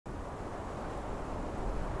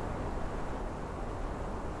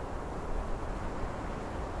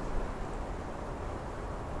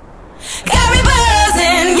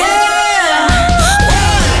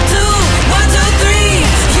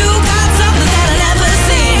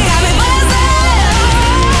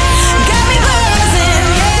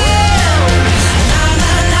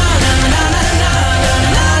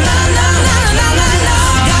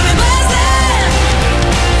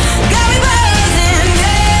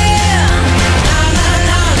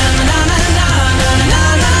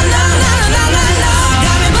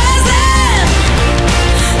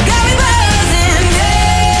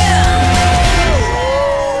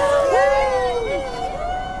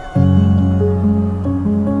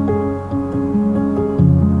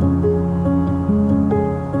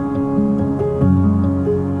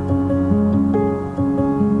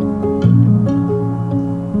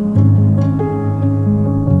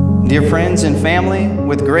Dear friends and family,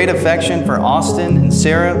 with great affection for Austin and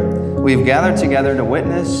Sarah, we've gathered together to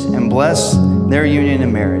witness and bless their union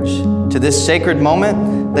in marriage. To this sacred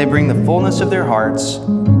moment, they bring the fullness of their hearts,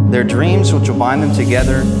 their dreams which will bind them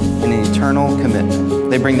together in an eternal commitment.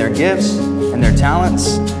 They bring their gifts and their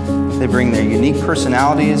talents. They bring their unique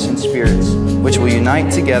personalities and spirits, which will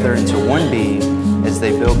unite together into one being as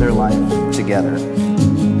they build their life together.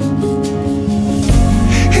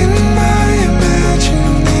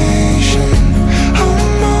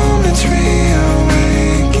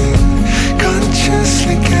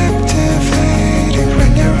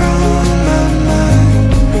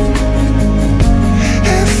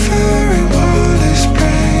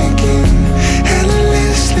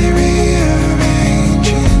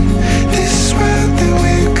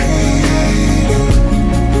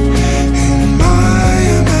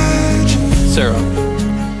 Sara,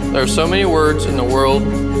 there are so many words in the world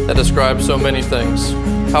that describe so many things.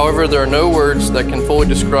 However, there are no words that can fully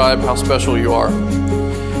describe how special you are.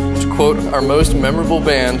 To quote our most memorable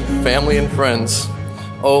band, Family and Friends,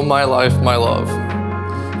 "Oh, my life, my love."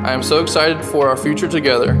 I am so excited for our future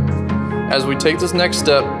together. As we take this next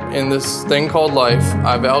step in this thing called life,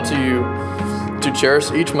 I vow to you to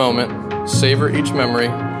cherish each moment, savor each memory,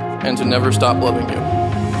 and to never stop loving you.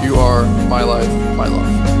 You are my life, my love.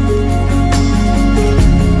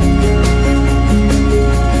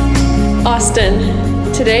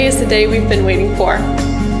 Austin, today is the day we've been waiting for.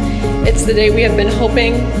 It's the day we have been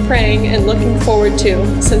hoping, praying, and looking forward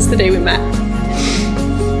to since the day we met.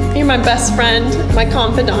 You're my best friend, my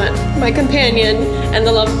confidant, my companion, and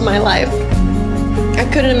the love of my life. I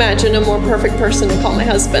couldn't imagine a more perfect person to call my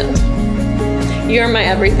husband. You're my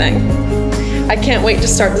everything. I can't wait to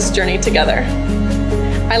start this journey together.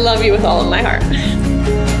 I love you with all of my heart.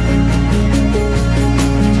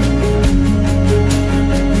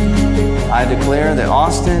 I declare that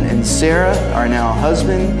Austin and Sarah are now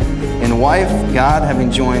husband and wife. God, having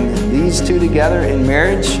joined these two together in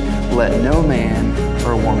marriage, let no man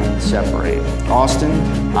or woman separate. Austin,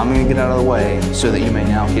 I'm going to get out of the way so that you may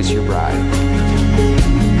now kiss your bride.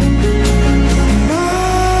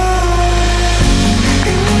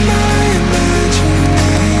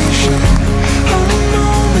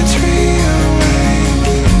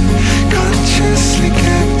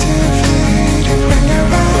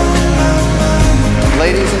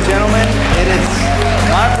 Ladies and gentlemen, it is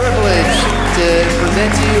my privilege to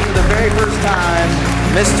present to you for the very first time,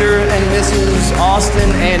 Mr. and Mrs.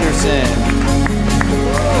 Austin Anderson.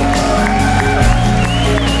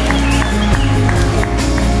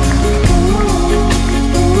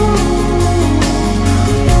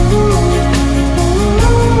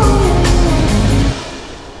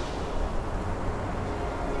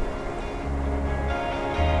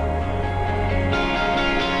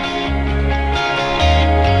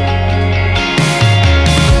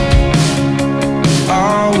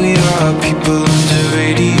 People under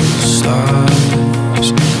radio stars,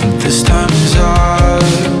 this time is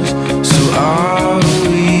ours. So are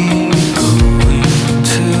we going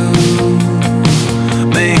to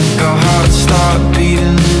make our hearts stop beating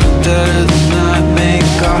in the dead of the night?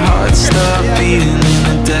 Make our hearts stop beating in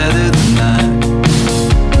the dead of the night.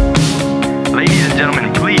 Ladies and gentlemen,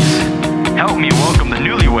 please help me welcome the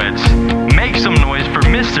newlyweds. Make some noise for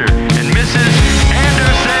Mr. and Mrs.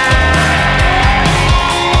 Anderson.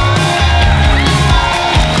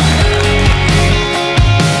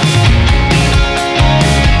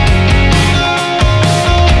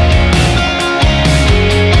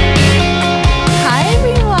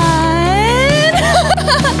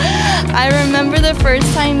 The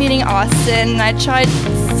first time meeting Austin, I tried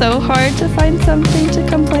so hard to find something to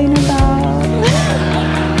complain about.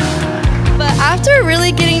 But after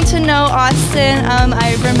really getting to know Austin,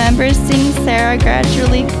 I remember seeing Sarah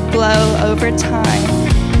gradually glow over time.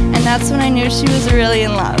 And that's when I knew she was really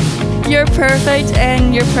in love. You're perfect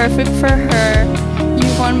and you're perfect for her.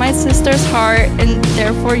 You've won my sister's heart and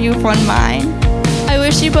therefore you've won mine. I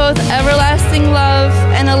wish you both everlasting love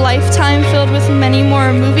and a lifetime filled with many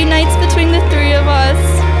more movie nights between the three of us.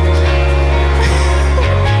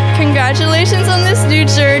 Congratulations on this new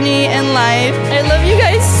journey in life. I love you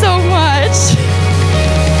guys so much.